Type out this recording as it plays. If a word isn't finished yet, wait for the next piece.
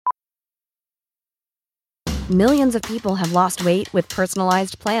Millions of people have lost weight with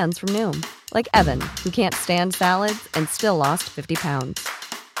personalized plans from Noom. Like Evan, who can't stand salads and still lost 50 pounds.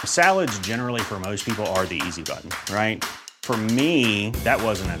 Salads generally for most people are the easy button, right? For me, that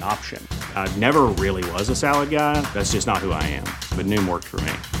wasn't an option. I never really was a salad guy. That's just not who I am. But Noom worked for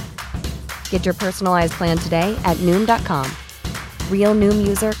me. Get your personalized plan today at Noom.com. Real Noom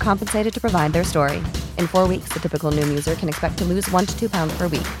user compensated to provide their story. In 4 weeks, the typical Noom user can expect to lose 1 to 2 pounds per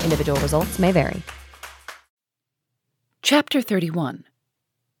week. Individual results may vary. Chapter 31.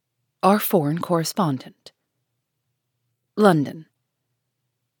 Our Foreign Correspondent. London.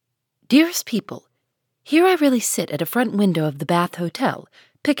 Dearest people, here I really sit at a front window of the Bath Hotel,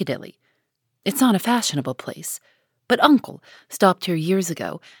 Piccadilly. It's not a fashionable place, but Uncle stopped here years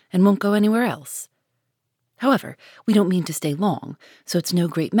ago and won't go anywhere else. However, we don't mean to stay long, so it's no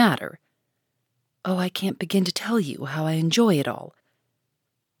great matter. Oh, I can't begin to tell you how I enjoy it all.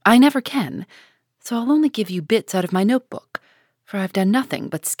 I never can, so I'll only give you bits out of my notebook, for I've done nothing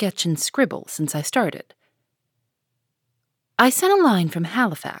but sketch and scribble since I started. I sent a line from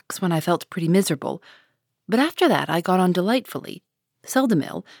Halifax when I felt pretty miserable, but after that I got on delightfully, Seldom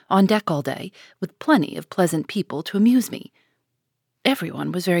on deck all day, with plenty of pleasant people to amuse me.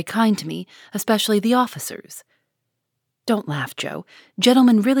 Everyone was very kind to me, especially the officers. Don't laugh, Joe.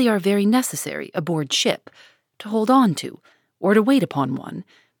 Gentlemen really are very necessary aboard ship, to hold on to, or to wait upon one,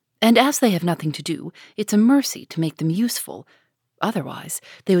 and as they have nothing to do, it's a mercy to make them useful. Otherwise,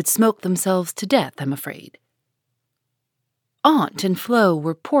 they would smoke themselves to death, I'm afraid. Aunt and Flo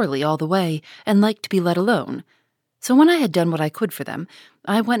were poorly all the way, and liked to be let alone, so when I had done what I could for them,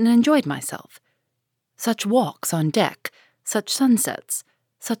 I went and enjoyed myself. Such walks on deck, such sunsets,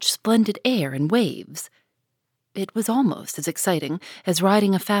 such splendid air and waves. It was almost as exciting as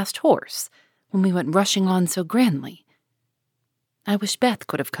riding a fast horse, when we went rushing on so grandly. I wish Beth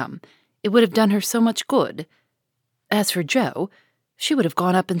could have come. It would have done her so much good. As for Jo, she would have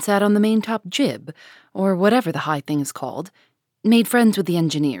gone up and sat on the maintop jib, or whatever the high thing is called, made friends with the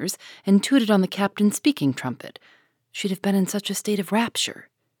engineers, and tooted on the captain's speaking trumpet. She'd have been in such a state of rapture.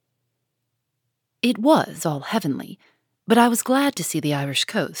 It was all heavenly, but I was glad to see the Irish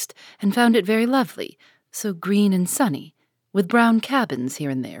coast, and found it very lovely, so green and sunny, with brown cabins here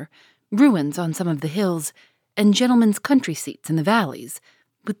and there, ruins on some of the hills, and gentlemen's country seats in the valleys,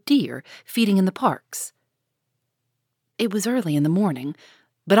 with deer feeding in the parks. It was early in the morning,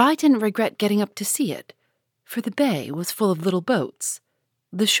 but I didn't regret getting up to see it, for the bay was full of little boats,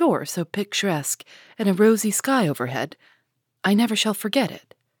 the shore so picturesque, and a rosy sky overhead. I never shall forget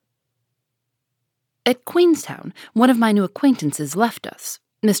it. At Queenstown, one of my new acquaintances left us,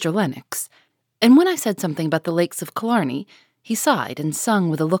 Mr. Lennox, and when I said something about the lakes of Killarney, he sighed and sung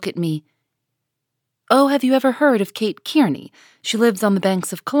with a look at me, "Oh, have you ever heard of Kate Kearney? She lives on the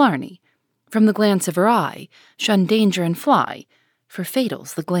banks of Killarney. From the glance of her eye, shun danger and fly, for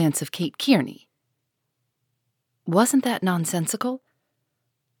fatal's the glance of Kate Kearney." Wasn't that nonsensical?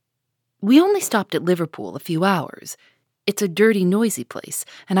 We only stopped at Liverpool a few hours. It's a dirty, noisy place,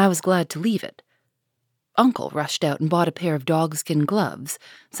 and I was glad to leave it. Uncle rushed out and bought a pair of dogskin gloves,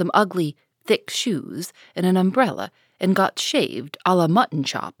 some ugly, thick shoes, and an umbrella, and got shaved a la mutton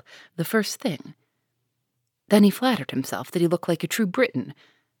chop the first thing. Then he flattered himself that he looked like a true Briton,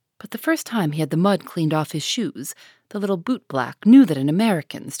 but the first time he had the mud cleaned off his shoes, the little bootblack knew that an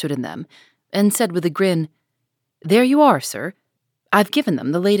American stood in them, and said with a grin, "There you are, sir. I've given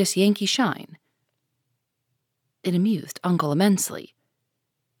them the latest Yankee shine." It amused Uncle immensely.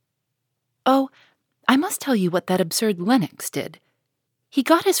 Oh, I must tell you what that absurd Lennox did. He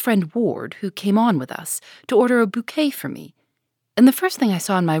got his friend Ward, who came on with us, to order a bouquet for me, and the first thing I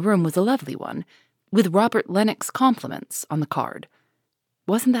saw in my room was a lovely one, with Robert Lennox compliments on the card.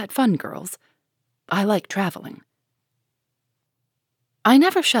 Wasn't that fun, girls? I like traveling. I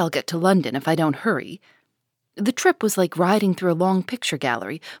never shall get to London if I don't hurry. The trip was like riding through a long picture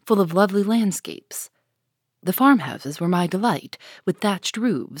gallery full of lovely landscapes. The farmhouses were my delight, with thatched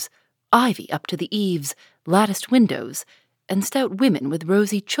roofs, ivy up to the eaves, latticed windows, and stout women with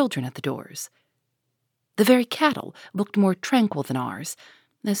rosy children at the doors. The very cattle looked more tranquil than ours,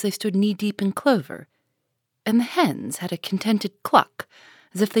 as they stood knee-deep in clover, and the hens had a contented cluck,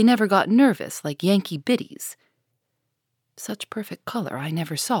 as if they never got nervous like Yankee biddies. Such perfect color I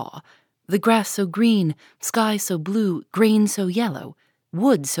never saw, the grass so green, sky so blue, grain so yellow,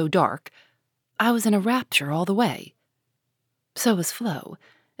 wood so dark. I was in a rapture all the way. So was Flo,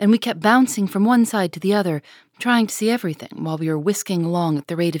 and we kept bouncing from one side to the other, trying to see everything while we were whisking along at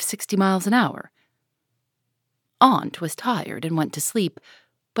the rate of 60 miles an hour. Aunt was tired and went to sleep,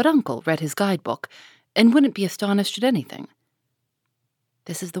 but Uncle read his guidebook and wouldn't be astonished at anything.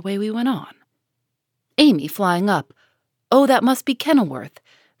 This is the way we went on. Amy flying up. Oh, that must be Kenilworth,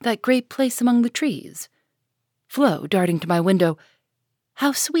 that great place among the trees. Flo darting to my window.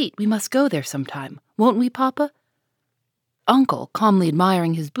 How sweet, we must go there sometime, won't we, Papa? Uncle calmly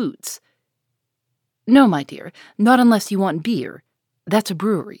admiring his boots. No, my dear, not unless you want beer. That's a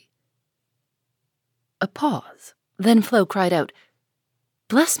brewery. A pause. Then Flo cried out,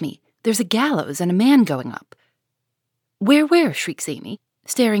 Bless me, there's a gallows and a man going up. Where, shrieks Amy,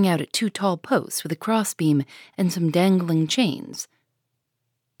 staring out at 2 tall posts with a crossbeam and some dangling chains.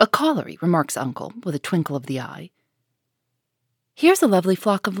 A colliery, remarks Uncle, with a twinkle of the eye. Here's a lovely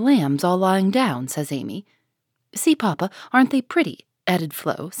flock of lambs all lying down, says Amy. See, Papa, aren't they pretty? Added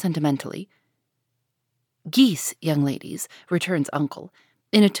Flo, sentimentally. Geese, young ladies, returns Uncle,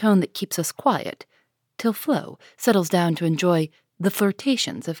 in a tone that keeps us quiet, till Flo settles down to enjoy the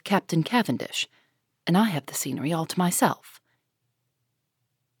flirtations of Captain Cavendish, and I have the scenery all to myself.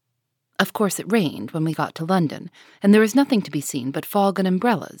 Of course it rained when we got to London, and there was nothing to be seen but fog and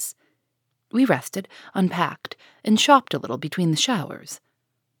umbrellas. We rested, unpacked, and shopped a little between the showers.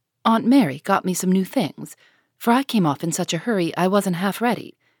 Aunt Mary got me some new things, for I came off in such a hurry I wasn't half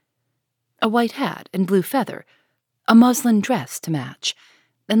ready. A white hat and blue feather, a muslin dress to match,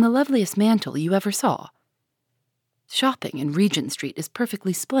 and the loveliest mantle you ever saw. Shopping in Regent Street is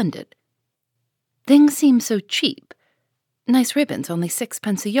perfectly splendid. Things seem so cheap. Nice ribbons only 6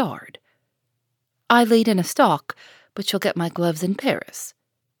 pence a yard. I laid in a stock, but shall get my gloves in Paris.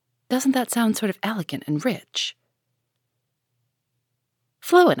 Doesn't that sound sort of elegant and rich?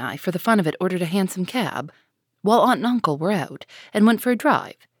 Flo and I, for the fun of it, ordered a hansom cab, while Aunt and Uncle were out, and went for a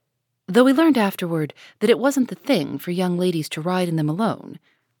drive, though we learned afterward that it wasn't the thing for young ladies to ride in them alone.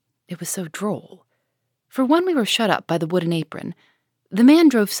 It was so droll. For when we were shut up by the wooden apron, the man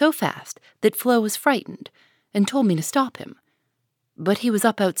drove so fast that Flo was frightened, and told me to stop him. But he was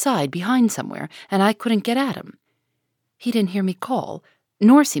up outside behind somewhere, and I couldn't get at him. He didn't hear me call,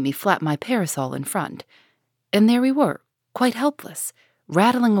 nor see me flap my parasol in front, and there we were, quite helpless,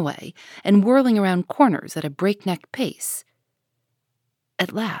 rattling away and whirling around corners at a breakneck pace.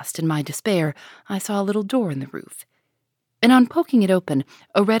 At last, in my despair, I saw a little door in the roof, and on poking it open,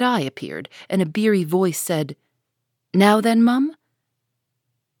 a red eye appeared, and a beery voice said, "Now then, Mum?"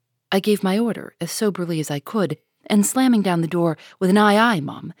 I gave my order as soberly as I could, and slamming down the door with an "Aye, aye,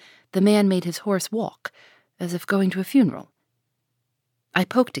 Mum," the man made his horse walk, as if going to a funeral. I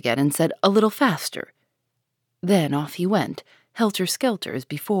poked again and said, "A little faster." Then off he went, helter-skelter as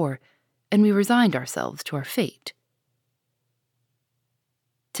before, and we resigned ourselves to our fate.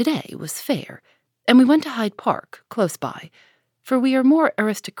 Today was fair, and we went to Hyde Park, close by, for we are more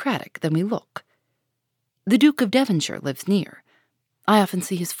aristocratic than we look. The Duke of Devonshire lives near. I often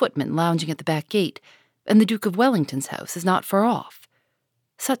see his footman lounging at the back gate, and the Duke of Wellington's house is not far off.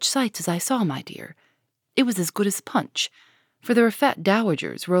 Such sights as I saw, my dear. It was as good as punch, for there were fat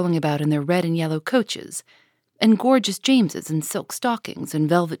dowagers rolling about in their red and yellow coaches, and gorgeous Jameses in silk stockings and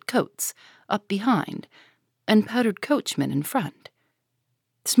velvet coats, up behind, and powdered coachmen in front.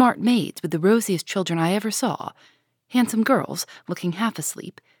 Smart maids with the rosiest children I ever saw, handsome girls looking half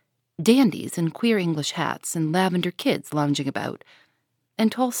asleep, dandies in queer English hats and lavender kids lounging about,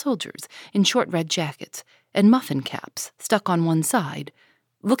 and tall soldiers in short red jackets and muffin caps stuck on one side,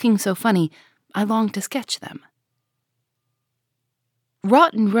 looking so funny I longed to sketch them.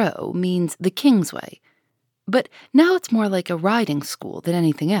 Rotten Row means the Kingsway, but now it's more like a riding school than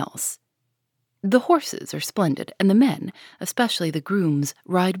anything else. The horses are splendid, and the men, especially the grooms,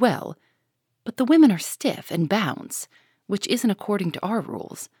 ride well, but the women are stiff and bounce, which isn't according to our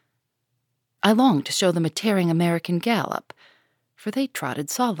rules. I longed to show them a tearing American gallop, for they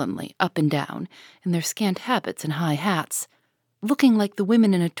trotted solemnly up and down in their scant habits and high hats, looking like the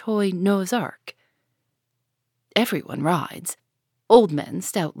women in a toy Noah's Ark. Everyone rides, old men,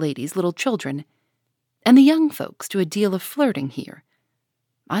 stout ladies, little children, and the young folks do a deal of flirting here.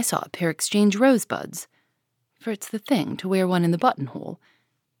 I saw a pair exchange rosebuds, for it's the thing to wear one in the buttonhole,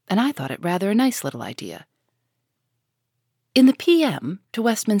 and I thought it rather a nice little idea. In the PM to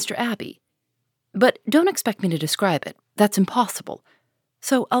Westminster Abbey, but don't expect me to describe it, that's impossible,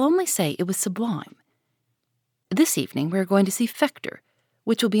 so I'll only say it was sublime. This evening we are going to see Fector,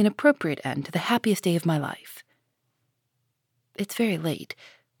 which will be an appropriate end to the happiest day of my life. It's very late,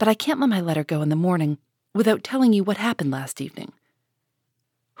 but I can't let my letter go in the morning without telling you what happened last evening.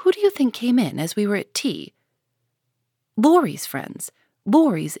 Who do you think came in as we were at tea? Laurie's friends,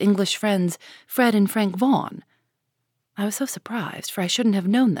 Laurie's English friends, Fred and Frank Vaughan. I was so surprised, for I shouldn't have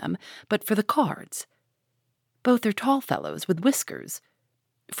known them, but for the cards. Both are tall fellows with whiskers.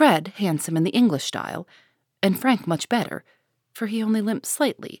 Fred handsome in the English style, and Frank much better, for he only limps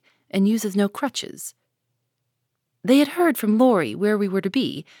slightly and uses no crutches. They had heard from Laurie where we were to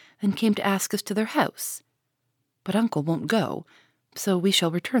be and came to ask us to their house. But Uncle won't go, so we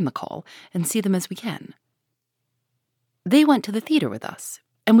shall return the call and see them as we can. They went to the theater with us,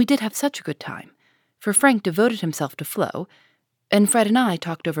 and we did have such a good time, for Frank devoted himself to Flo, and Fred and I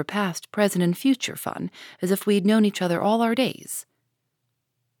talked over past, present, and future fun as if we had known each other all our days.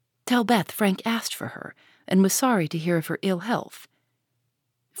 Tell Beth Frank asked for her and was sorry to hear of her ill health.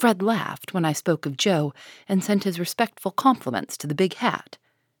 Fred laughed when I spoke of Joe and sent his respectful compliments to the big hat.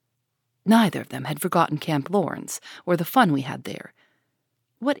 Neither of them had forgotten Camp Lawrence or the fun we had there.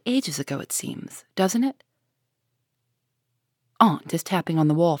 What ages ago it seems, doesn't it? Aunt is tapping on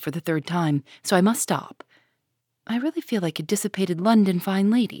the wall for the 3rd time, so I must stop. I really feel like a dissipated London fine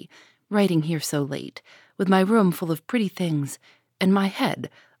lady, writing here so late, with my room full of pretty things, and my head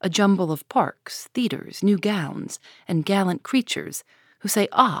a jumble of parks, theaters, new gowns, and gallant creatures who say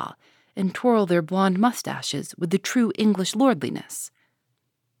ah and twirl their blonde mustaches with the true English lordliness.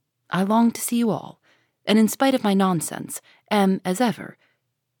 I long to see you all, and in spite of my nonsense, am, as ever,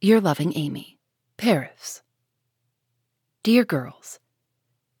 your loving Amy. Paris. Dear girls,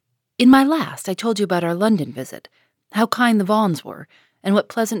 in my last I told you about our London visit, how kind the Vaughans were, and what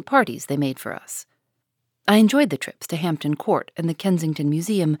pleasant parties they made for us. I enjoyed the trips to Hampton Court and the Kensington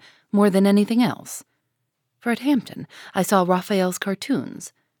Museum more than anything else. For at Hampton I saw Raphael's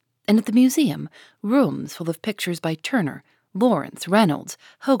cartoons, and at the museum rooms full of pictures by Turner, Lawrence, Reynolds,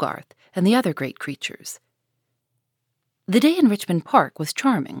 Hogarth, and the other great creatures. The day in Richmond Park was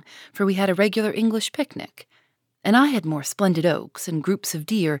charming, for we had a regular English picnic, and I had more splendid oaks and groups of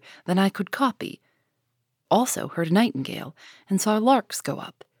deer than I could copy. Also heard a nightingale and saw larks go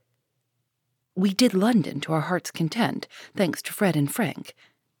up. We did London to our heart's content, thanks to Fred and Frank,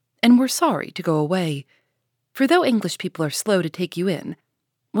 and were sorry to go away, for though English people are slow to take you in,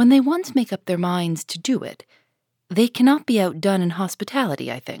 when they once make up their minds to do it, they cannot be outdone in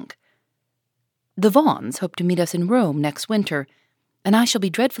hospitality, I think. The Vaughans hope to meet us in Rome next winter, and I shall be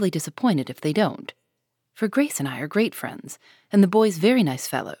dreadfully disappointed if they don't, for Grace and I are great friends, and the boys very nice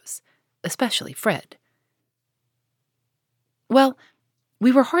fellows, especially Fred. Well,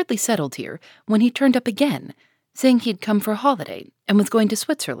 we were hardly settled here when he turned up again, saying he'd come for a holiday and was going to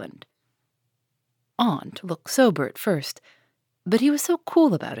Switzerland. Aunt looked sober at first, but he was so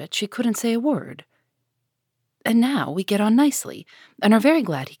cool about it she couldn't say a word. And now we get on nicely, and are very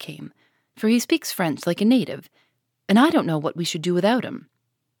glad he came, for he speaks French like a native, and I don't know what we should do without him.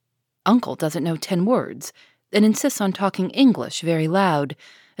 Uncle doesn't know 10 words, and insists on talking English very loud,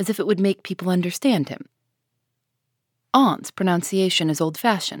 as if it would make people understand him. Aunt's pronunciation is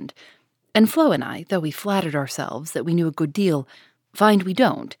old-fashioned, and Flo and I, though we flattered ourselves that we knew a good deal, find we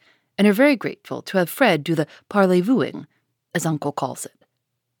don't, and are very grateful to have Fred do the parlez-vouing, as Uncle calls it.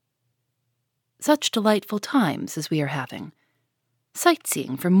 Such delightful times as we are having.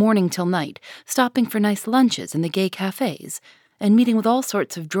 Sightseeing from morning till night, stopping for nice lunches in the gay cafes, and meeting with all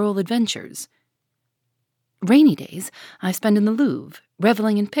sorts of droll adventures. Rainy days I spend in the Louvre,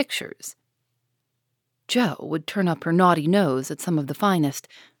 reveling in pictures. Jo would turn up her naughty nose at some of the finest,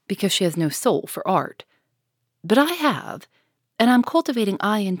 because she has no soul for art. But I have, and I'm cultivating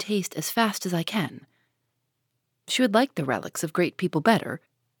eye and taste as fast as I can. She would like the relics of great people better,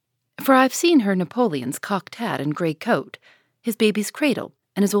 for I've seen her Napoleon's cocked hat and grey coat, his baby's cradle,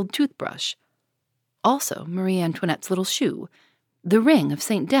 and his old toothbrush. Also Marie Antoinette's little shoe, the ring of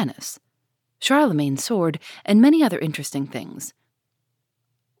St. Denis, Charlemagne's sword, and many other interesting things.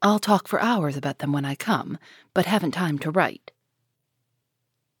 I'll talk for hours about them when I come, but haven't time to write.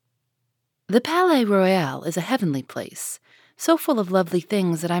 The Palais Royal is a heavenly place, so full of lovely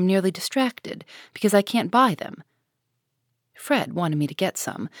things that I'm nearly distracted because I can't buy them. Fred wanted me to get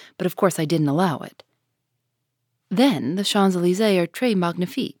some, but of course I didn't allow it. Then the Champs-Élysées are très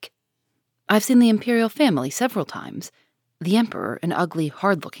magnifiques. I've seen the imperial family several times, the emperor an ugly,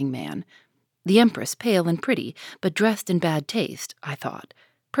 hard-looking man, the empress pale and pretty, but dressed in bad taste, I thought,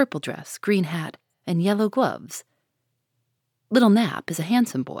 purple dress, green hat, and yellow gloves. Little Nap is a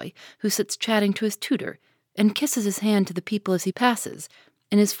handsome boy who sits chatting to his tutor and kisses his hand to the people as he passes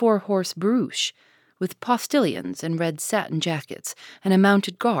in his 4-horse barouche, with postilions in red satin jackets and a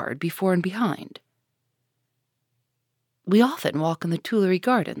mounted guard before and behind. We often walk in the Tuileries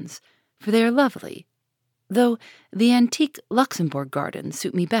Gardens, for they are lovely, though the antique Luxembourg Gardens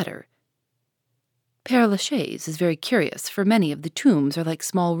suit me better. Père Lachaise is very curious, for many of the tombs are like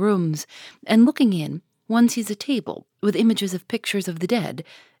small rooms, and looking in, one sees a table with images of pictures of the dead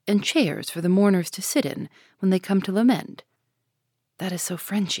and chairs for the mourners to sit in when they come to lament. That is so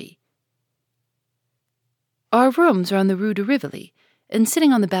Frenchy. Our rooms are on the Rue de Rivoli, and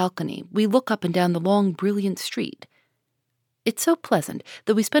sitting on the balcony, we look up and down the long, brilliant street. It's so pleasant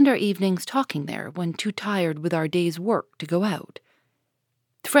that we spend our evenings talking there when too tired with our day's work to go out.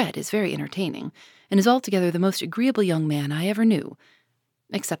 Fred is very entertaining, and is altogether the most agreeable young man I ever knew,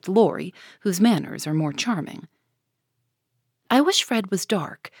 except Laurie, whose manners are more charming. I wish Fred was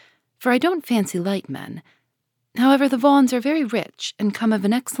dark, for I don't fancy light men. However, the Vaughans are very rich and come of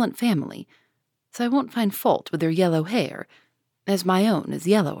an excellent family, so I won't find fault with their yellow hair, as my own is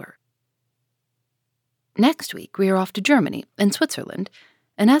yellower. Next week we are off to Germany and Switzerland,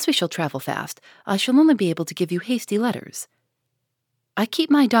 and as we shall travel fast, I shall only be able to give you hasty letters. I keep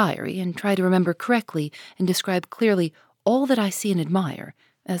my diary and try to remember correctly and describe clearly all that I see and admire,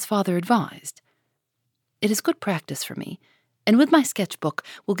 as Father advised. It is good practice for me, and with my sketchbook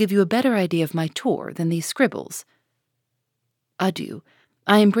will give you a better idea of my tour than these scribbles. Adieu.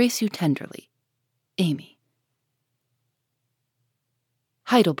 I embrace you tenderly. Amy.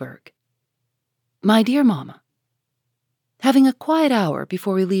 Heidelberg. My dear Mamma, having a quiet hour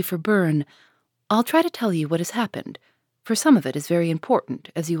before we leave for Bern, I'll try to tell you what has happened, for some of it is very important,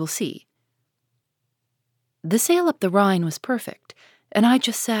 as you will see. The sail up the Rhine was perfect, and I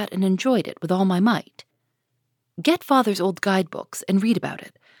just sat and enjoyed it with all my might. Get Father's old guidebooks and read about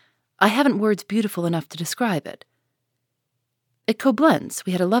it. I haven't words beautiful enough to describe it. At Koblenz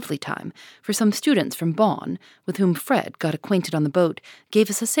we had a lovely time, for some students from Bonn, with whom Fred got acquainted on the boat,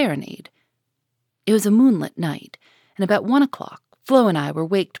 gave us a serenade. It was a moonlit night, and about 1 o'clock, Flo and I were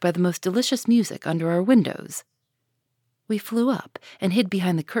waked by the most delicious music under our windows. We flew up and hid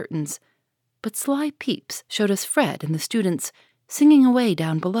behind the curtains, but sly peeps showed us Fred and the students singing away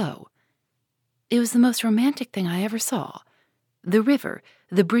down below. It was the most romantic thing I ever saw. The river,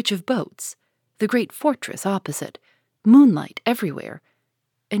 the bridge of boats, the great fortress opposite, moonlight everywhere,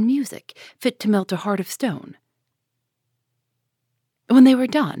 and music fit to melt a heart of stone. When they were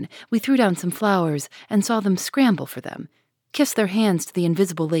done, we threw down some flowers and saw them scramble for them, kiss their hands to the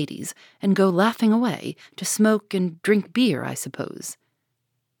invisible ladies, and go laughing away to smoke and drink beer, I suppose.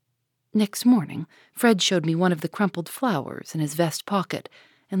 Next morning, Fred showed me one of the crumpled flowers in his vest pocket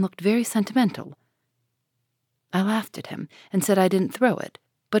and looked very sentimental. I laughed at him and said I didn't throw it,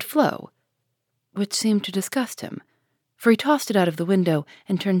 but Flo, which seemed to disgust him, for he tossed it out of the window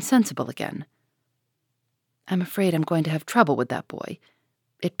and turned sensible again. I'm afraid I'm going to have trouble with that boy.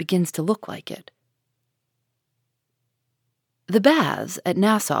 It begins to look like it. The baths at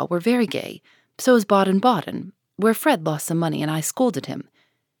Nassau were very gay, so was Baden-Baden, where Fred lost some money and I scolded him.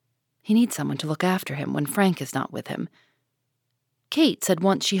 He needs someone to look after him when Frank is not with him. Kate said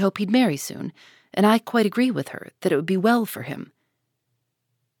once she hoped he'd marry soon, and I quite agree with her that it would be well for him.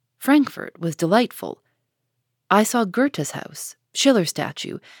 Frankfurt was delightful. I saw Goethe's house, Schiller's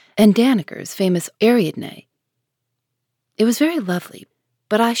statue, and Danneker's famous Ariadne. It was very lovely,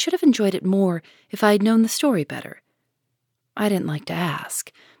 but I should have enjoyed it more if I had known the story better. I didn't like to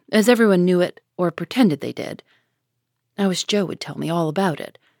ask, as everyone knew it or pretended they did. I wish Joe would tell me all about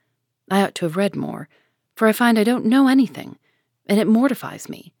it. I ought to have read more, for I find I don't know anything, and it mortifies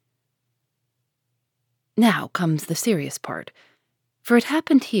me. Now comes the serious part, for it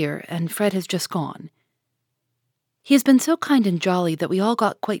happened here and Fred has just gone. He has been so kind and jolly that we all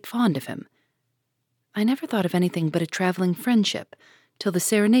got quite fond of him. I never thought of anything but a traveling friendship till the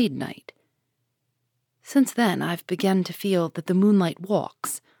serenade night. Since then, I've begun to feel that the moonlight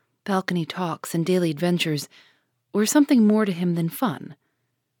walks, balcony talks, and daily adventures were something more to him than fun.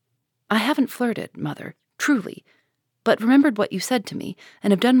 I haven't flirted, Mother, truly, but remembered what you said to me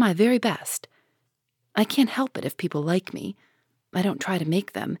and have done my very best. I can't help it if people like me. I don't try to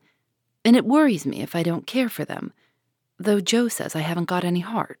make them, and it worries me if I don't care for them, though Joe says I haven't got any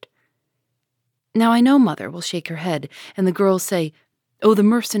heart. Now I know Mother will shake her head, and the girls say, "Oh, the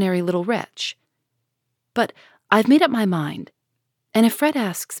mercenary little wretch." But I've made up my mind, and if Fred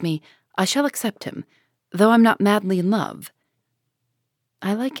asks me, I shall accept him, though I'm not madly in love.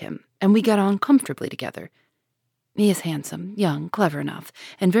 I like him, and we get on comfortably together. He is handsome, young, clever enough,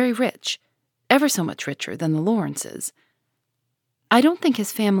 and very rich, ever so much richer than the Lawrences. I don't think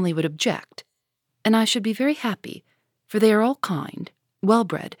his family would object, and I should be very happy, for they are all kind,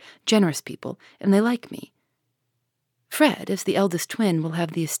 well-bred, generous people, and they like me. Fred, as the eldest twin, will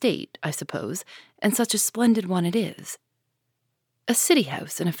have the estate, I suppose, and such a splendid one it is. A city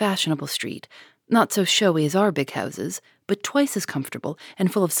house in a fashionable street, not so showy as our big houses, but twice as comfortable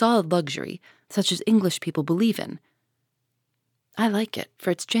and full of solid luxury, such as English people believe in. I like it,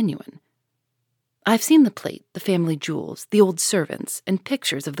 for it's genuine. I've seen the plate, the family jewels, the old servants, and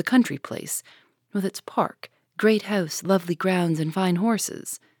pictures of the country place, with its park, great house, lovely grounds, and fine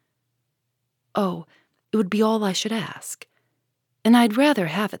horses. Oh, it would be all I should ask. and I'd rather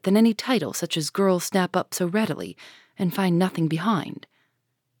have it than any title such as girls snap up so readily and find nothing behind.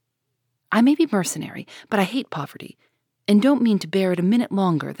 I may be mercenary, but I hate poverty, and don't mean to bear it a minute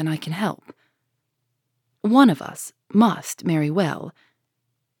longer than I can help. One of us must marry well.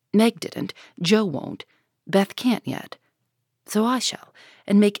 Meg didn't, Joe won't, Beth can't yet. So I shall,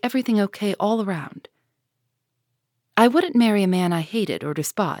 and make everything okay all around. I wouldn't marry a man I hated or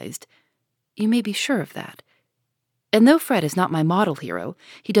despised. You may be sure of that. And though Fred is not my model hero,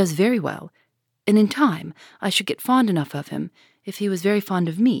 he does very well, and in time I should get fond enough of him, if he was very fond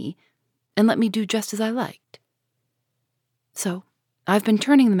of me, and let me do just as I liked. So, I've been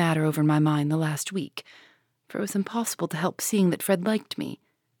turning the matter over in my mind the last week, for it was impossible to help seeing that Fred liked me.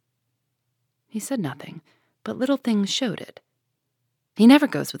 He said nothing, but little things showed it. He never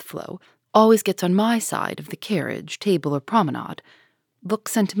goes with Flo, always gets on my side of the carriage, table, or promenade,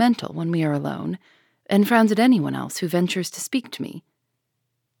 looks sentimental when we are alone, and frowns at anyone else who ventures to speak to me.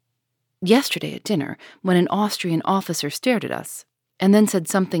 Yesterday at dinner, when an Austrian officer stared at us, and then said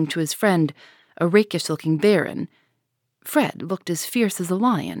something to his friend, a rakish-looking baron, Fred looked as fierce as a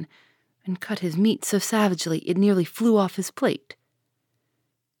lion, and cut his meat so savagely it nearly flew off his plate.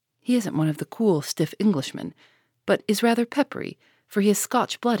 He isn't one of the cool, stiff Englishmen, but is rather peppery, for he has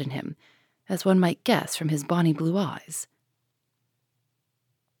Scotch blood in him, as one might guess from his bonny blue eyes.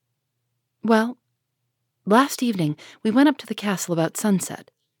 Well, last evening we went up to the castle about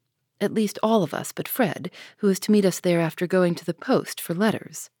sunset, at least all of us but Fred, who was to meet us there after going to the post for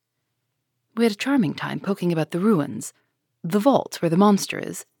letters. We had a charming time poking about the ruins, the vaults where the monster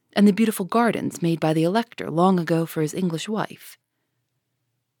is, and the beautiful gardens made by the Elector long ago for his English wife.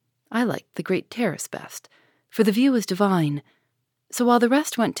 I liked the great terrace best, for the view was divine, so while the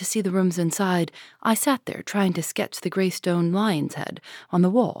rest went to see the rooms inside, I sat there trying to sketch the grey stone lion's head on the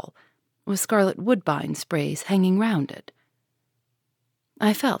wall, with scarlet woodbine sprays hanging round it.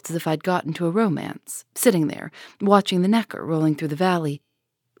 I felt as if I'd got into a romance, sitting there, watching the Neckar rolling through the valley,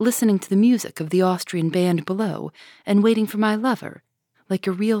 listening to the music of the Austrian band below, and waiting for my lover, like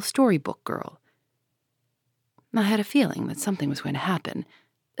a real storybook girl. I had a feeling that something was going to happen,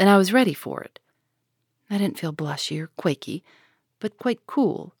 and I was ready for it. I didn't feel blushy or quaky, but quite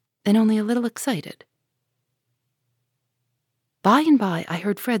cool, and only a little excited. By and by I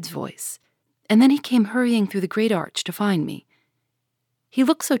heard Fred's voice, and then he came hurrying through the great arch to find me. He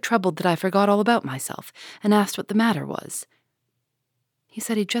looked so troubled that I forgot all about myself, and asked what the matter was. He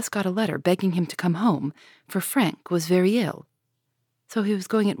said he'd just got a letter begging him to come home, for Frank was very ill. So he was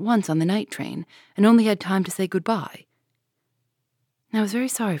going at once on the night train, and only had time to say goodbye. I was very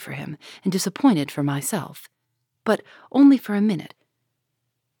sorry for him, and disappointed for myself, but only for a minute,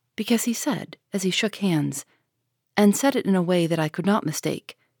 because he said, as he shook hands, and said it in a way that I could not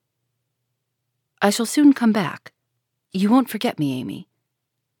mistake, "I shall soon come back. You won't forget me, Amy."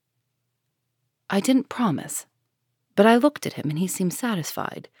 I didn't promise, but I looked at him and he seemed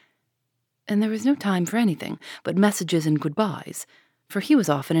satisfied, and there was no time for anything but messages and goodbyes, for he was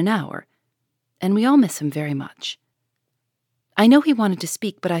off in an hour, and we all miss him very much. I know he wanted to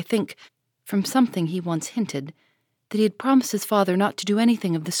speak, but I think, from something he once hinted, that he had promised his father not to do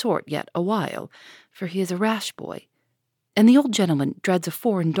anything of the sort yet a while, for he is a rash boy, and the old gentleman dreads a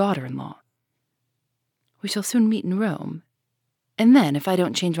foreign daughter-in-law. We shall soon meet in Rome, and then, if I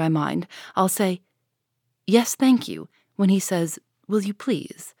don't change my mind, I'll say, "Yes, thank you," when he says, "Will you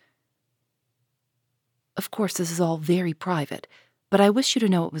please?" Of course, this is all very private, but I wish you to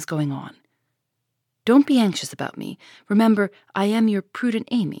know what was going on. Don't be anxious about me. Remember, I am your prudent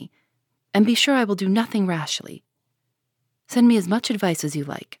Amy, and be sure I will do nothing rashly. Send me as much advice as you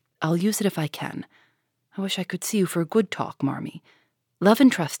like. I'll use it if I can. I wish I could see you for a good talk, Marmee. Love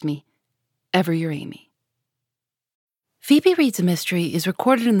and trust me. Ever your Amy. Phoebe Reads a Mystery is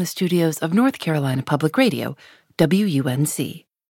recorded in the studios of North Carolina Public Radio, WUNC.